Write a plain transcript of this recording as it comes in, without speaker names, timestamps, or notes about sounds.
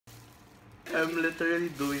I'm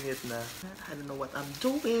literally doing it na. I don't know what I'm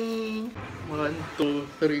doing. 1, 2,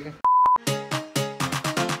 3.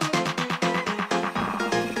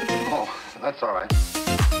 Oh, that's all right.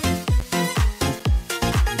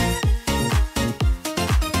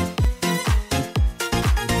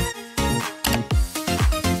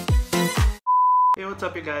 Hey, what's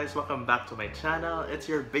up you guys? Welcome back to my channel.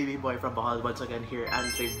 It's your baby boy from Bohol once again here,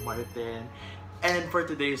 Andre Martin. And for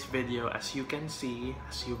today's video, as you can see,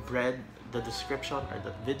 as you've read the description or the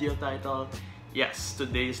video title, yes,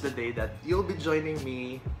 today is the day that you'll be joining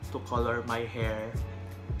me to color my hair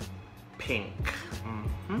pink.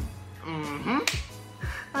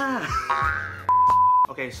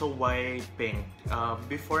 Okay, so why pink?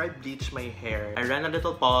 Before I bleach my hair, I ran a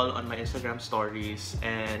little poll on my Instagram stories,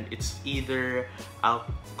 and it's either I'll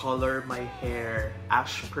color my hair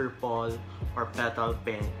ash purple or petal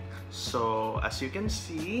pink. So as you can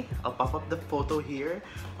see, I'll pop up the photo here.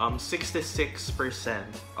 66%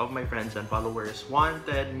 of my friends and followers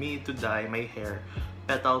wanted me to dye my hair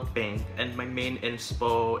petal pink, and my main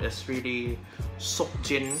inspo is really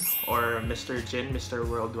Jin or Mr. Jin, Mr.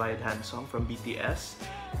 Worldwide Handsome from BTS.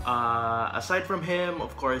 Aside from him,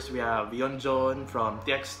 of course, we have Yeonjun from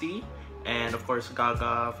TXT, and of course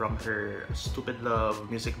Gaga from her Stupid Love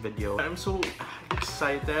music video. I'm so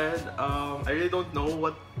excited. I really don't know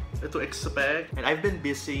what to expect, and I've been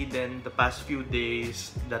busy then the past few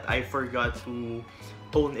days that I forgot to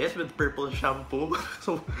tone it with purple shampoo.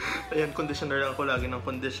 So, ayan, conditioner lang ako lagi ng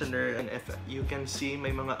conditioner. And if you can see,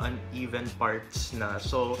 may mga uneven parts na.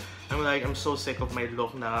 So, I'm so sick of my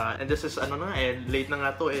look na. And this is, late na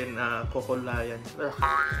nga to kukulayan.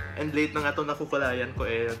 And late na nga to na kukulayan ko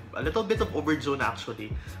a little bit of overdue na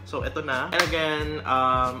actually. So, eto na. And again,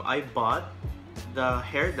 I bought the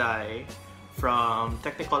hair dye from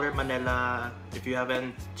Technicolor Manila. If you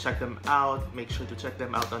haven't checked them out, make sure to check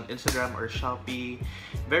them out on Instagram or Shopee.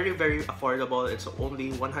 Very, very affordable. It's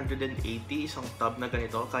only 180 isang tub na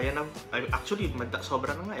ganito. Kaya na, actually,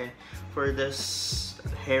 sobra na nga for this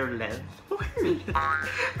hair length. Oh, hair length?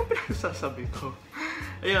 Ang pinagsasabi ko.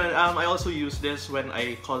 Ayun, I also use this when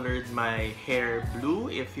I colored my hair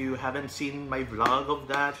blue. If you haven't seen my vlog of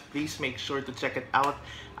that, please make sure to check it out.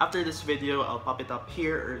 After this video, I'll pop it up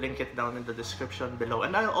here or link it down in the description below.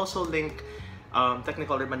 And I'll also link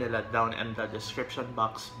Technicolor Manila down in the description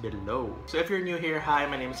box below. So if you're new here, hi,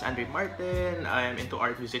 my name is Andre Martin. I'm into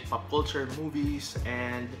art, music, pop culture, movies,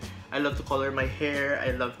 and I love to color my hair.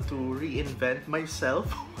 I love to reinvent myself.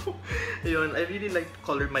 Yun, I really like to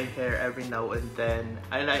color my hair every now and then.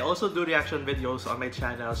 And I also do reaction videos on my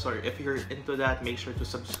channel. So if you're into that, make sure to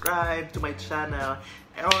subscribe to my channel.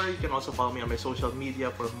 Or you can also follow me on my social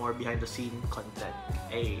media for more behind-the-scene content.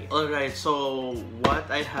 Hey. Alright, so what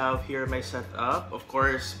I have here my setup, of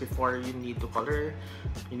course, before you need to color,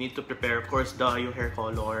 you need to prepare, of course, your hair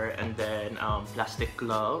color, and then plastic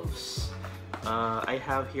gloves. I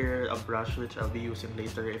have here a brush which I'll be using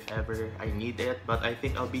later if ever I need it, but I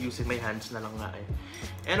think I'll be using my hands na lang nga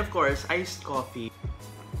And of course, iced coffee.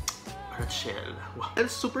 Chill. Wow. And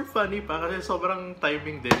super funny pa kasi sobrang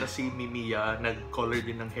timing din na si Mimiya nag-color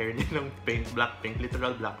din ng hair niya ng pink, black pink,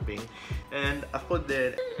 literal black pink. And ako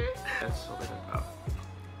din. That's so good.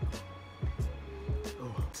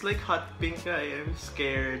 Oh, it's like hot pink. I'm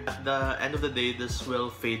scared. At the end of the day, this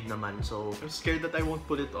will fade naman. So I'm scared that I won't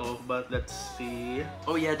pull it off, but let's see.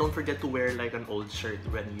 Oh yeah, don't forget to wear like an old shirt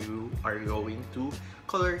when you are going to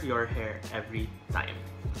color your hair every time.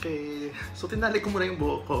 Okay, so tinali ko muna yung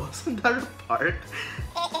buhok ko sa Dara Park.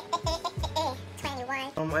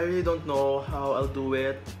 21. I really don't know how I'll do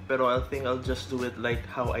it, pero I think I'll just do it like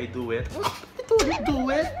how I do it.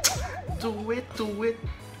 Do it.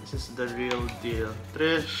 This is the real deal.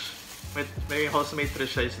 Trish, my housemate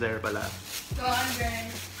Trisha is there pala. Go on,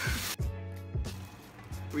 guys.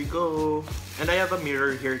 We go. And I have a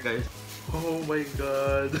mirror here, guys. Oh my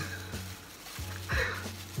god.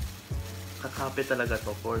 Kakapit talaga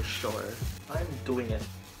to for sure. I'm doing it.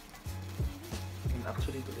 I'm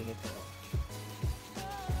actually doing it now.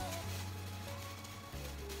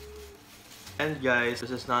 And guys, this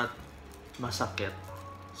is not masakit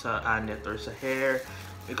sa anit or sa hair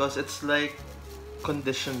because it's like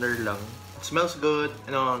conditioner lang. It smells good.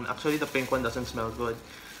 Actually the pink one doesn't smell good.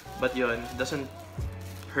 But yun, it doesn't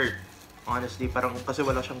hurt. Honestly, parang kasi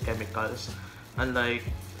wala siyang chemicals. Unlike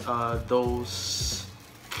those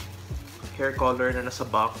hair color na nasa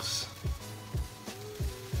box.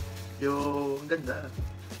 Yo, ganda.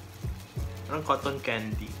 Parang cotton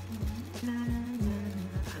candy. I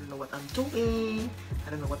don't know what I'm doing.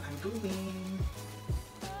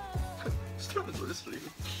 Just trying to go to sleep.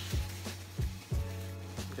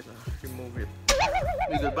 I'm gonna remove it.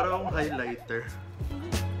 Hindi, parang akong highlighter.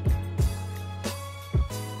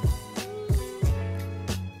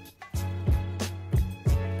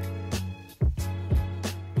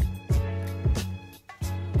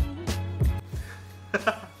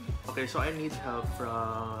 Okay, so I need help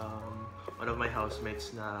from one of my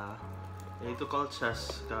housemates na I need to call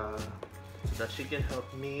Cheska so that she can help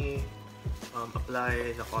me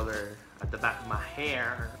apply the color at the back of my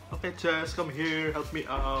hair. Okay, Ches, come here, help me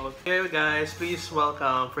out. Okay, guys, please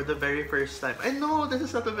welcome for the very first time. I know this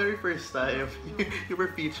is not the very first time you were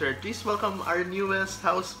featured. Please welcome our newest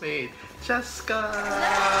housemate, Cheska.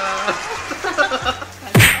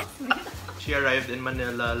 She arrived in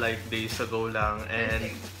Manila like days ago lang, and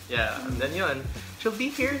yeah, and then yun, she'll be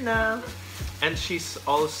here now. And she's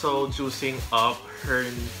also juicing up her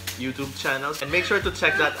YouTube channel. And make sure to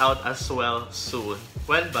check that out as well soon.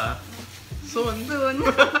 When ba? Soon. Soon.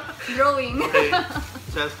 Growing. Okay.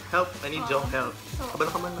 Just help. I need your help. Kabala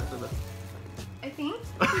ka man na ito ba? I think?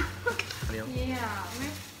 Ano yun? Yeah.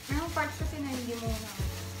 May parts kasi na hindi mo na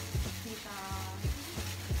kita.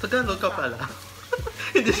 Tagalog ka pala.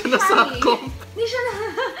 Hindi siya nasako. Hindi siya na.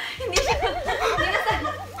 Hindi siya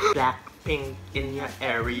na. Blackpink in your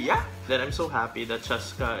area. Then I'm so happy that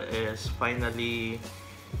Cheska is finally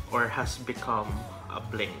or has become a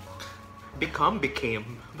Blink. Became.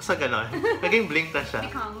 Basta ganon. Naging Blink na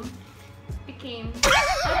siya. Became.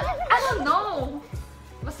 I don't know.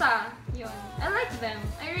 Basta, yun. I like them.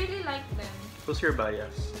 I really like them. Who's your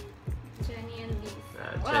bias? Jenny and Lisa.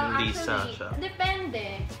 Jen Lisa actually, siya. Depende.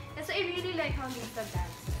 Kasi I really like how Lisa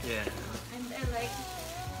dances. Yeah. And I like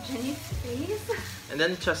Jenny's face. And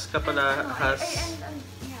then Cheska pala has...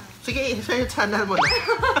 yeah. Sige, sa yung channel mo na.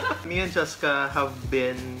 Me and Cheska have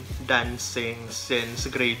been dancing since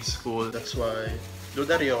grade school. That's why... Do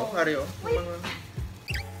Dario. Dario.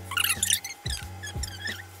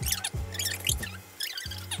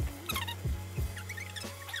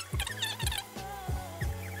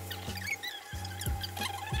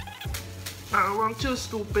 I want you,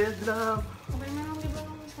 stupid love.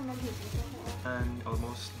 And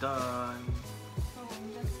almost done.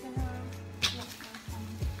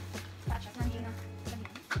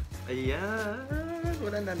 Ayan.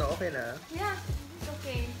 Wala na, no? Okay na? Yeah, it's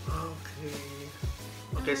okay. Okay.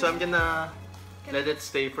 Okay, so I'm gonna let it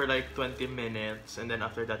stay for like 20 minutes and then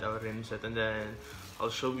after that I'll rinse it and then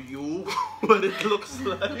I'll show you what it looks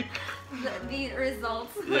like. The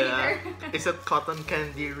results Yeah. later. Is it cotton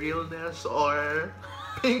candy realness or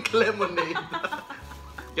pink lemonade?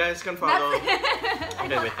 Guys can follow. I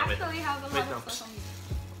don't wait. actually have a lot no. of stuff on me.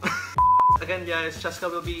 Again guys, Cheska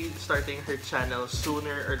will be starting her channel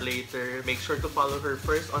sooner or later. Make sure to follow her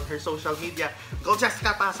first on her social media. Go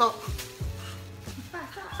Cheska, pasok!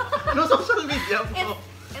 No social media mo?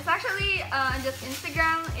 It's actually just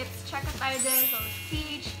Instagram. It's Chekatide, so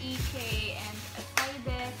it's CHEK and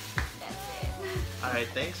Atide. That's it. Alright,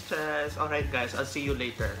 thanks Ches. Alright guys, I'll see you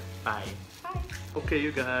later. Bye. Bye. Okay you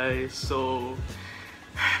guys, so...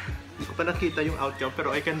 Hindi ko pa nakita yung outcome pero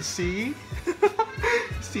I can see.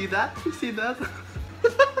 See that? You see that?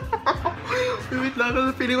 Wait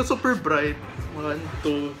lang, feeling ko super bright. 1,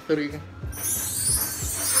 2, 3.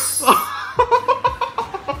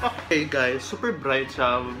 Okay guys, super bright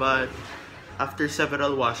siya, but after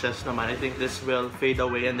several washes naman, I think this will fade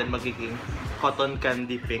away and then magiging cotton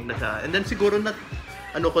candy pink na siya. And then siguro na,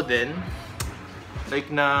 ano ko din, like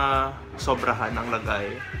na sobrahan ang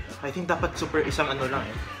lagay. I think dapat super isang ano lang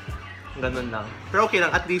eh. Ganun lang. Pero okay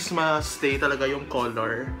lang, at least ma-stay talaga yung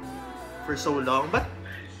color for so long. But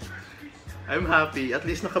I'm happy, at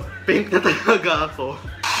least naka-pink na talaga ako.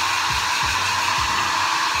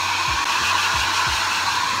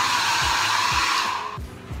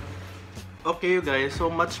 Okay you guys,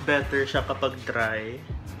 so much better siya kapag dry.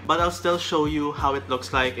 But I'll still show you how it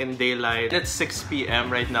looks like in daylight. It's 6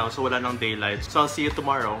 PM right now, so wala nang daylight. So I'll see you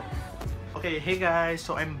tomorrow. Okay, hey guys,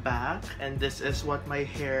 so I'm back and this is what my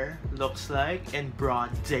hair looks like in broad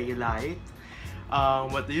daylight.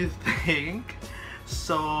 What do you think?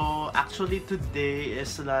 So actually today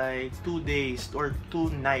is like 2 days or 2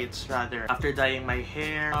 nights rather after dyeing my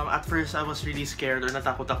hair. At first I was really scared or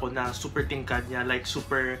natakot ako na super tingkad niya, like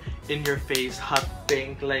super in your face hot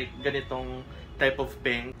pink, like ganitong type of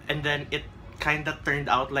pink. And then it kinda turned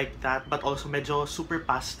out like that, but also medyo super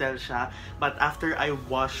pastel siya. But after I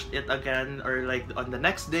washed it again or like on the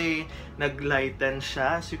next day, naglighten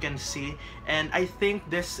siya as you can see. And I think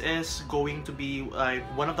this is going to be like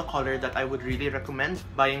one of the color that I would really recommend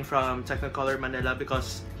buying from Technicolor Manila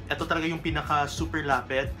because ito talaga yung pinaka super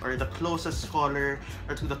lapit or the closest color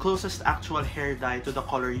or to the closest actual hair dye to the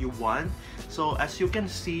color you want. So as you can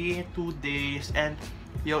see, 2 days and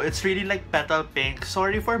Yo, it's really like petal pink.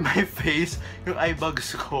 Sorry for my face, yung eye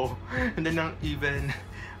bags ko. And then even,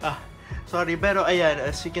 sorry, pero ayan,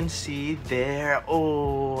 as you can see there,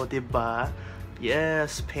 oh, diba?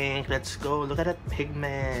 Yes, pink, let's go. Look at that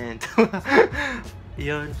pigment.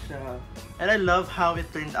 Yun siya. And I love how it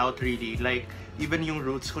turned out really. Like, even yung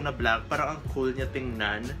roots ko na black, parang ang cool niya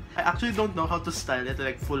tingnan. I actually don't know how to style it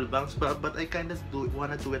like full bangs, but I kind of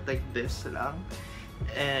wanna do it like this lang.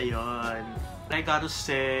 Eh, yun. I gotta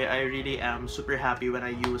say, I really am super happy when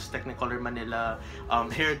I use Technicolor Manila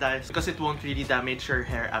hair dyes because it won't really damage your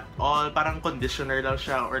hair at all. Parang conditioner lang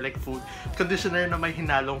siya or like food conditioner na may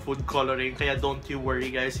hinalong food coloring. Kaya don't you worry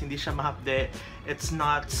guys, hindi siya mahapde. It's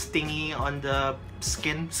not stingy on the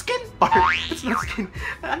skin part. It's not skin.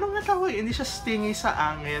 Ano nga tawag? Hindi siya stingy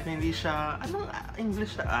sa angit. Hindi siya, anong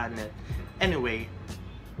English sa anit? Anyway,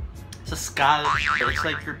 sa scalp, it's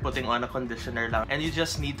like you're putting on a conditioner lang and you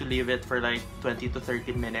just need to leave it for like 20 to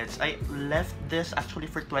 30 minutes. I left this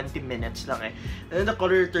actually for 20 minutes lang eh. And then the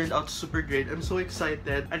color turned out super great. I'm so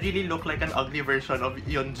excited. I really look like an ugly version of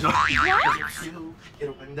Yeonjun.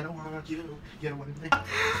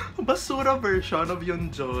 Basura version of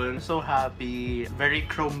Yeonjun. So happy. Very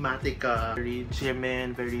Chromatica. Very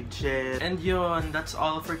Jimin. Very Jin. And yun, that's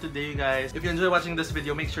all for today guys. If you enjoy watching this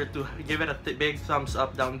video, make sure to give it a big thumbs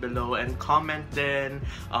up down below and comment then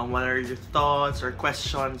what are your thoughts or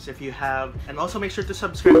questions if you have, and also make sure to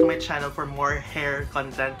subscribe to my channel for more hair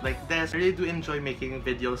content like this. I really do enjoy making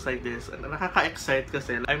videos like this and nakaka-excite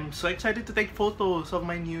kasi I'm so excited to take photos of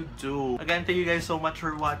my new do. Again, thank you guys so much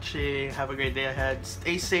for watching. Have a great day ahead.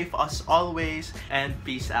 Stay safe as always and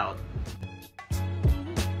peace out.